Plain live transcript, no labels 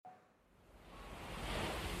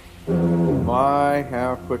My,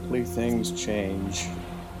 how quickly things change.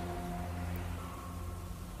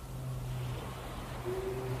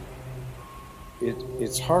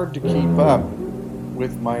 It's hard to keep up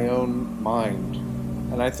with my own mind.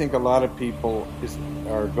 And I think a lot of people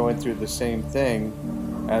are going through the same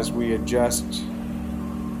thing as we adjust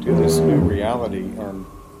to this new reality and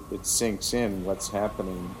it sinks in what's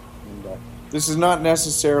happening. And this is not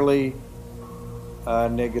necessarily a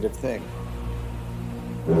negative thing.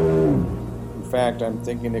 In fact, I'm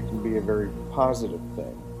thinking it can be a very positive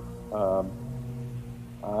thing.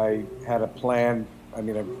 I had a plan. I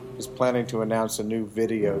was planning to announce a new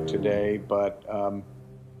video today, but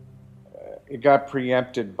it got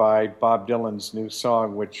preempted by Bob Dylan's new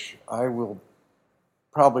song, which I will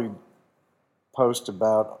probably post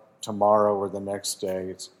about tomorrow or the next day.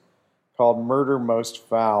 It's called Murder Most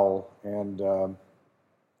Foul, and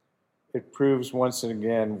it proves once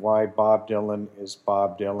again why Bob Dylan is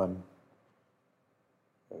Bob Dylan.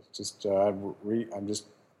 It's just, I'm just,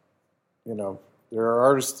 there are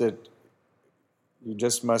artists that you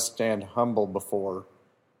just must stand humble before,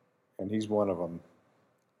 and he's one of them.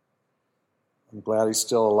 I'm glad he's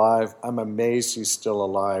still alive. I'm amazed he's still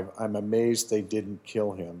alive. I'm amazed they didn't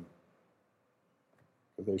kill him.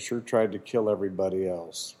 But they sure tried to kill everybody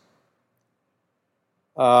else.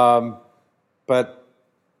 But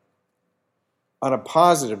on a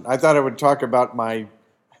positive, I thought I would talk about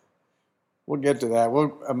we'll get to that.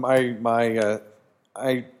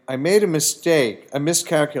 I made a mistake, a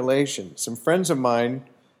miscalculation. Some friends of mine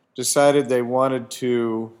decided they wanted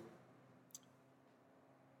to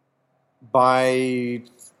buy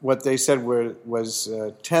what they said was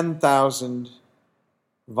 10,000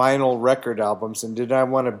 vinyl record albums, and did I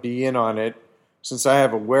want to be in on it? Since I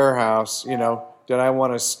have a warehouse, did I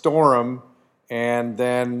want to store them, and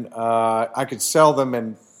then I could sell them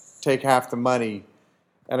and take half the money?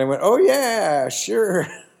 And I went, oh yeah, sure.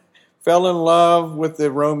 Fell in love with the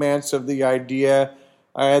romance of the idea.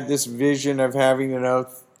 I had this vision of having,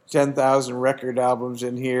 10,000 record albums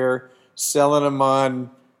in here, selling them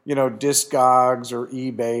on, Discogs or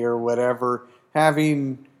eBay or whatever,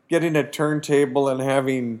 getting a turntable and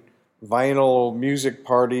having vinyl music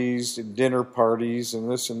parties, and dinner parties, and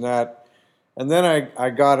this and that. And then I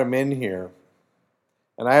got them in here,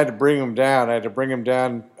 and I had to bring them down. I had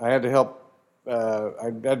to help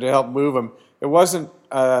move them. It wasn't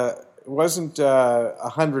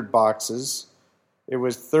 100 boxes. It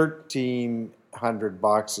was 1,300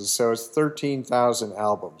 boxes. So it's 13,000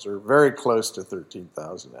 albums, or very close to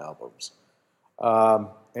 13,000 albums.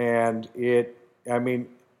 And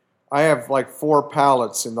I have like 4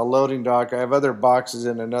 pallets in the loading dock. I have other boxes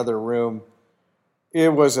in another room.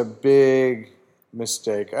 It was a big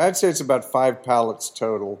mistake. I'd say it's about 5 pallets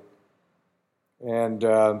total. And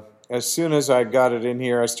as soon as I got it in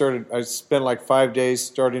here, I spent like 5 days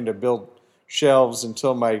starting to build shelves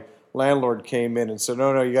until my landlord came in and said,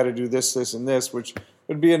 no, you got to do this, this, and this, which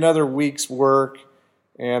would be another week's work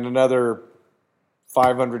and another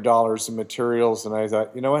 $500 in materials. And I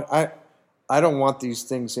thought, you know what, I don't want these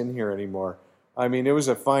things in here anymore. It was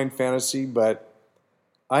a fine fantasy, but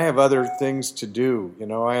I have other things to do.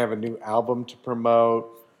 I have a new album to promote.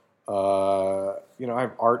 I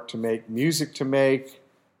have art to make, music to make.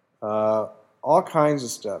 All kinds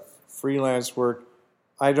of stuff, freelance work.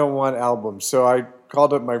 I don't want albums. So I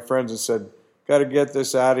called up my friends and said, got to get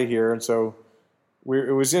this out of here. And so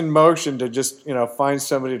it was in motion to just, find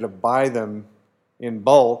somebody to buy them in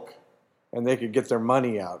bulk and they could get their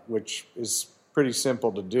money out, which is pretty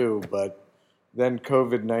simple to do. But then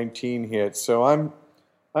COVID-19 hit. So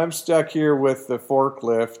I'm stuck here with the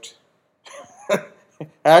forklift.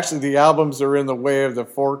 Actually, the albums are in the way of the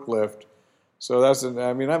forklift. So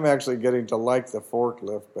I'm actually getting to like the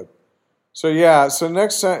forklift. So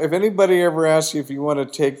next time, if anybody ever asks you if you want to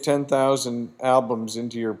take 10,000 albums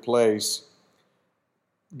into your place,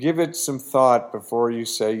 give it some thought before you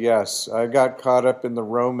say yes. I got caught up in the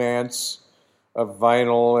romance of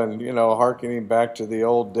vinyl and, hearkening back to the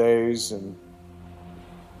old days and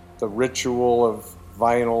the ritual of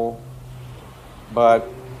vinyl. But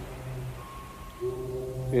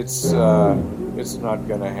it's not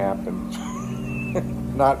going to happen.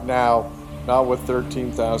 Not now. Not with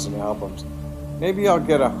 13,000 albums. Maybe I'll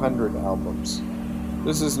get 100 albums.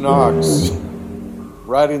 This is Knox,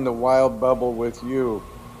 riding the wild bubble with you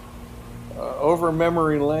over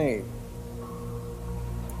memory lane.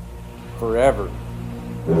 Forever.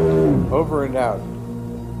 Over and out.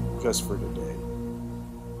 Just for today.